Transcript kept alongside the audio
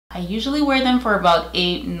I usually wear them for about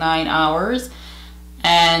 8-9 hours,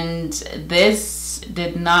 and this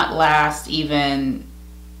did not last even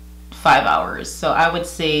 5 hours. So I would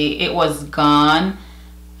say it was gone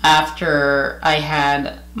after I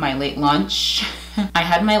had my late lunch. I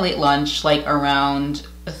had my late lunch like around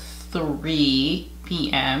 3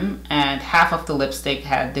 p.m. and half of the lipstick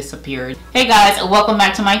had disappeared. Hey guys, welcome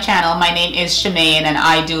back to my channel. My name is Shemaine and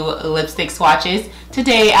I do lipstick swatches.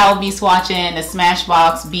 Today I'll be swatching the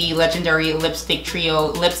Smashbox B Legendary Lipstick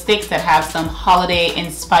Trio lipsticks that have some holiday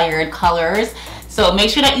inspired colors. So make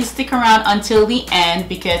sure that you stick around until the end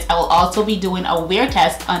because I will also be doing a wear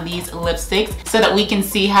test on these lipsticks so that we can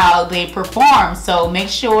see how they perform. So make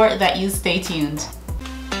sure that you stay tuned.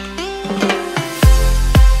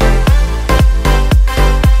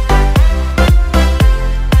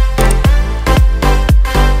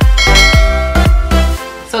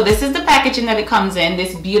 So this is the packaging that it comes in,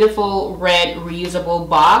 this beautiful red reusable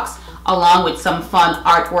box along with some fun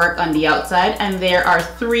artwork on the outside, and there are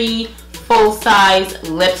 3 full-size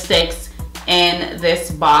lipsticks in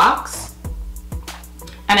this box.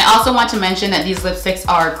 And I also want to mention that these lipsticks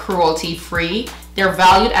are cruelty-free. They're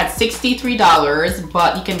valued at $63,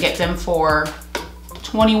 but you can get them for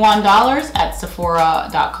 $21 at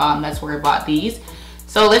Sephora.com. That's where I bought these.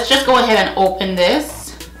 So let's just go ahead and open this.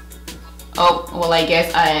 Oh, well, I guess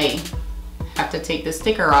I have to take the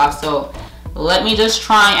sticker off. So let me just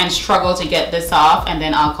try and struggle to get this off and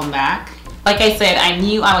then I'll come back. Like I said, I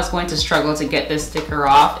knew I was going to struggle to get this sticker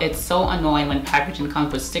off. It's so annoying when packaging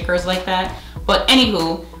comes with stickers like that. But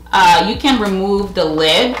anywho, you can remove the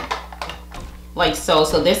lid like so.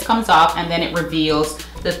 So this comes off and then it reveals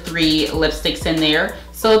the 3 lipsticks in there.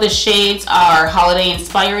 So the shades are holiday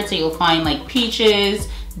inspired. So you'll find like peaches,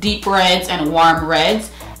 deep reds, and warm reds.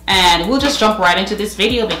 And we'll just jump right into this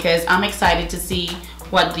video because I'm excited to see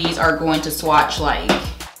what these are going to swatch like.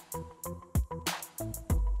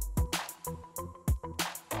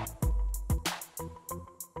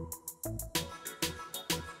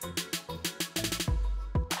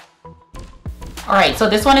 Alright, so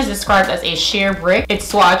this one is described as a sheer brick.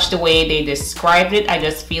 It's swatched the way they described it. I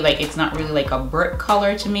just feel like it's not really like a brick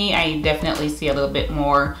color to me. I definitely see a little bit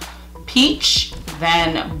more peach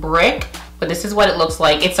than brick. But this is what it looks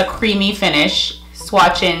like. It's a creamy finish,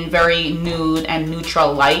 swatching very nude and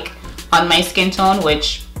neutral-like on my skin tone,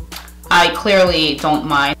 which I clearly don't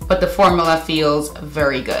mind, but the formula feels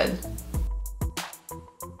very good.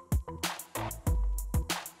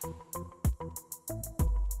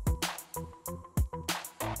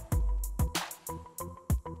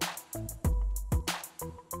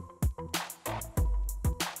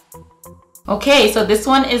 Okay, so this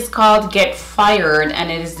one is called Get Fired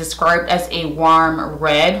and it is described as a warm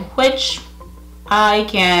red, which I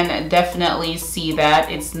can definitely see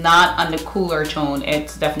that. It's not on the cooler tone,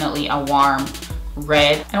 it's definitely a warm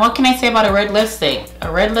red. And what can I say about a red lipstick?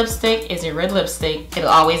 A red lipstick is a red lipstick. It'll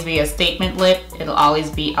always be a statement lip, it'll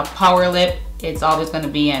always be a power lip, it's always going to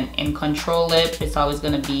be an in control lip, it's always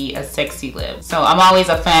going to be a sexy lip. So I'm always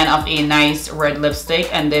a fan of a nice red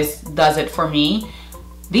lipstick and this does it for me.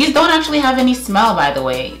 These don't actually have any smell, by the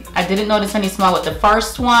way. I didn't notice any smell with the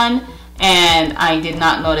first one, and I did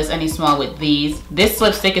not notice any smell with these. This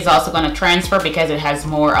lipstick is also going to transfer because it has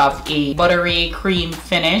more of a buttery cream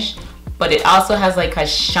finish, but it also has like a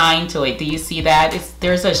shine to it. Do you see that?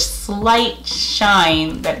 There's a slight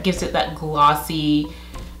shine that gives it that glossy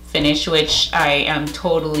finish, which I am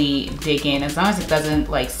totally digging. As long as it doesn't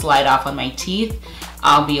like slide off on my teeth,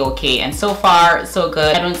 I'll be okay. And so far so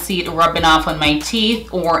good. I don't see it rubbing off on my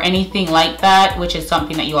teeth or anything like that, which is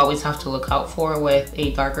something that you always have to look out for with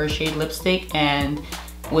a darker shade lipstick. And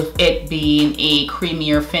with it being a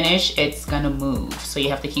creamier finish, it's gonna move, so you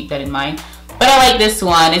have to keep that in mind. But I like this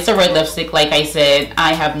one. It's a red lipstick. Like I said,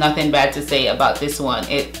 I have nothing bad to say about this one.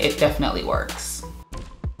 It definitely works.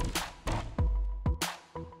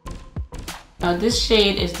 Now this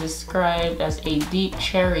shade is described as a deep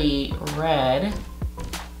cherry red.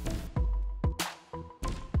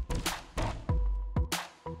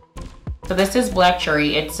 So this is Black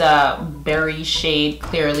Cherry. It's a berry shade,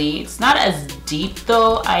 clearly. It's not as deep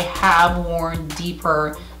though. I have worn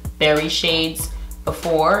deeper berry shades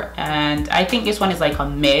before and I think this one is like a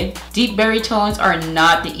mid. Deep berry tones are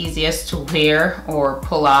not the easiest to wear or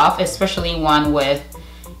pull off, especially one with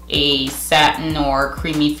a satin or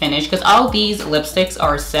creamy finish, because all these lipsticks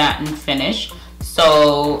are satin finish.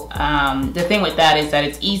 So the thing with that is that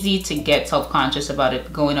it's easy to get self-conscious about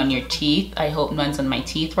it going on your teeth. I hope none's on my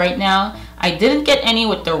teeth right now. I didn't get any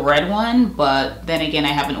with the red one, but then again, I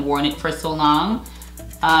haven't worn it for so long.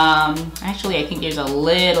 Actually, I think there's a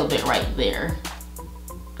little bit right there.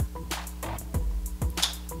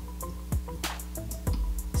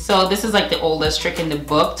 So this is like the oldest trick in the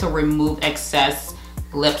book to remove excess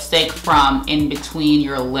lipstick from in between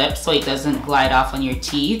your lips so it doesn't glide off on your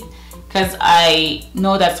teeth. Because I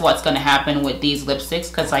know that's what's going to happen with these lipsticks,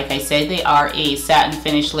 because like I said, they are a satin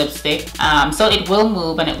finish lipstick. So it will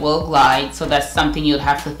move and it will glide. So that's something you'll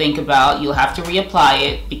have to think about. You'll have to reapply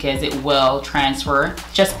it because it will transfer.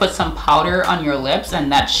 Just put some powder on your lips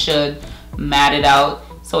and that should mat it out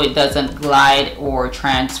so it doesn't glide or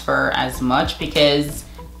transfer as much, because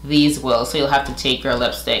these will. So you'll have to take your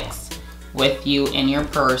lipsticks with you in your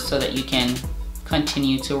purse so that you can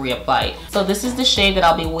continue to reapply. So this is the shade that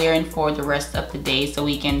I'll be wearing for the rest of the day, so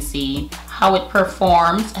we can see how it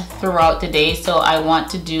performs throughout the day. So I want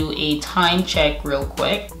to do a time check real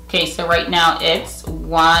quick. Okay, so right now it's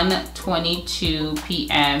 1:22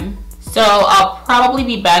 p.m. So I'll probably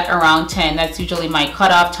be back around 10. That's usually my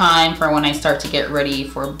cutoff time for when I start to get ready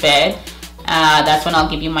for bed. That's when I'll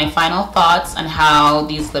give you my final thoughts on how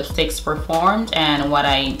these lipsticks performed and what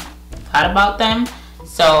I thought about them.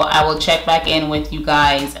 So I will check back in with you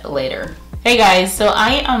guys later. Hey guys, so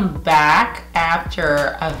I am back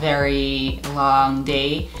after a very long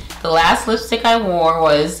day. The last lipstick I wore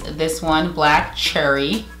was this one, Black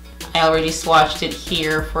Cherry. I already swatched it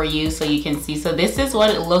here for you so you can see. So this is what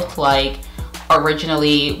it looked like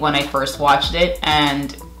originally when I first swatched it,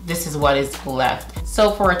 and this is what is left.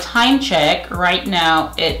 So for a time check, right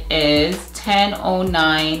now it is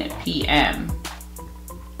 10:09 p.m.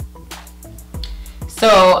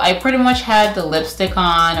 So I pretty much had the lipstick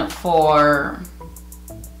on for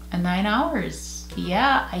 9 hours.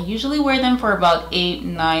 Yeah, I usually wear them for about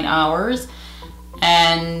 8-9 hours.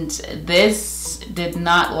 And this did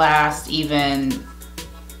not last even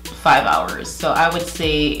 5 hours. So I would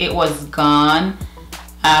say it was gone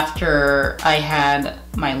after I had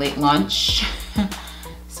my late lunch.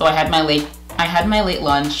 So I had my late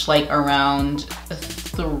lunch like around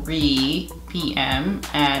 3 p.m.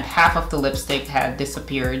 and half of the lipstick had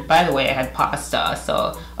disappeared. By the way, I had pasta,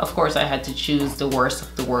 so of course I had to choose the worst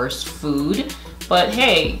of the worst food. But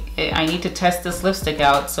hey, I need to test this lipstick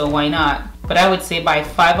out, so why not? But I would say by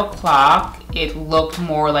 5 o'clock, it looked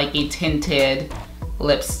more like a tinted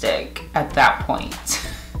lipstick at that point.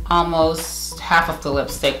 Almost half of the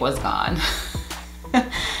lipstick was gone.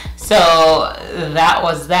 So that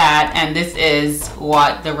was that, and this is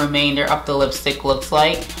what the remainder of the lipstick looks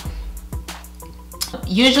like.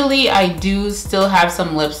 Usually I do still have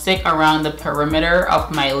some lipstick around the perimeter of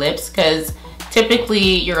my lips, because typically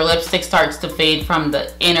your lipstick starts to fade from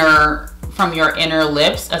your inner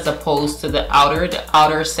lips as opposed to the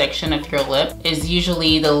outer section of your lip is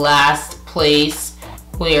usually the last place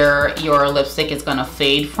where your lipstick is gonna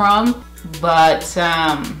fade from, but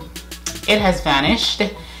it has vanished.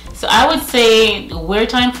 So I would say the wear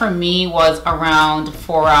time for me was around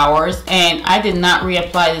 4 hours, and I did not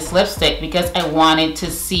reapply this lipstick because I wanted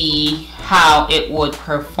to see how it would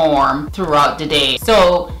perform throughout the day.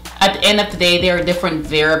 So at the end of the day, there are different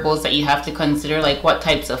variables that you have to consider, like what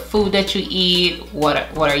types of food that you eat, what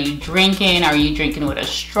are you drinking? Are you drinking with a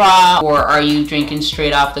straw, or are you drinking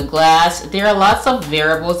straight off the glass? There are lots of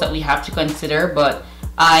variables that we have to consider, but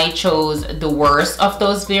I chose the worst of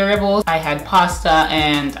those variables. I had pasta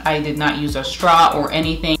and I did not use a straw or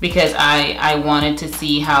anything because I wanted to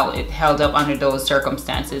see how it held up under those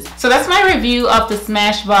circumstances. So that's my review of the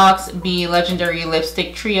Smashbox B Legendary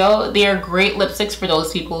Lipstick Trio. They are great lipsticks for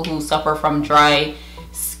those people who suffer from dry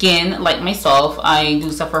skin like myself. I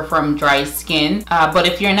do suffer from dry skin, but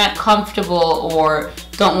if you're not comfortable or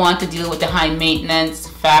don't want to deal with the high maintenance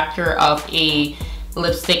factor of a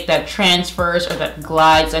lipstick that transfers or that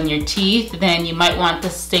glides on your teeth, then you might want to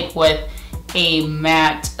stick with a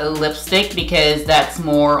matte lipstick because that's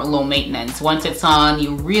more low maintenance. Once it's on,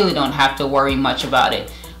 you really don't have to worry much about it.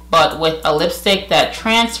 But with a lipstick that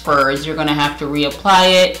transfers, you're gonna have to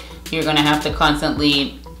reapply it. You're gonna have to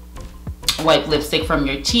constantly wipe lipstick from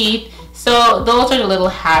your teeth. So those are the little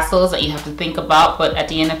hassles that you have to think about, but at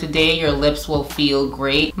the end of the day, your lips will feel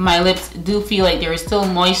great. My lips do feel like there is still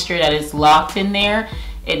moisture that is locked in there.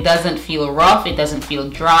 It doesn't feel rough, it doesn't feel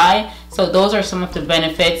dry. So those are some of the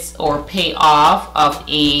benefits or payoff of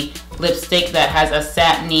a lipstick that has a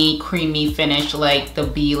satiny, creamy finish like the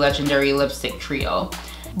B Legendary Lipstick Trio.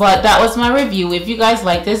 But that was my review. If you guys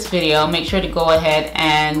like this video, make sure to go ahead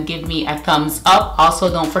and give me a thumbs up. Also,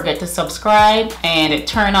 don't forget to subscribe and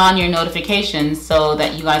turn on your notifications so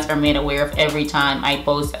that you guys are made aware of every time I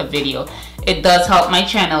post a video. It does help my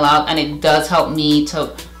channel out, and it does help me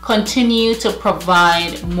to continue to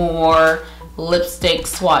provide more lipstick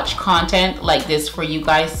swatch content like this for you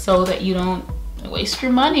guys so that you don't waste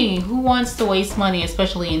your money. Who wants to waste money,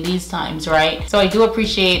 especially in these times, right? So I do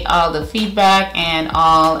appreciate all the feedback and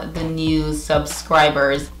all the new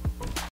subscribers.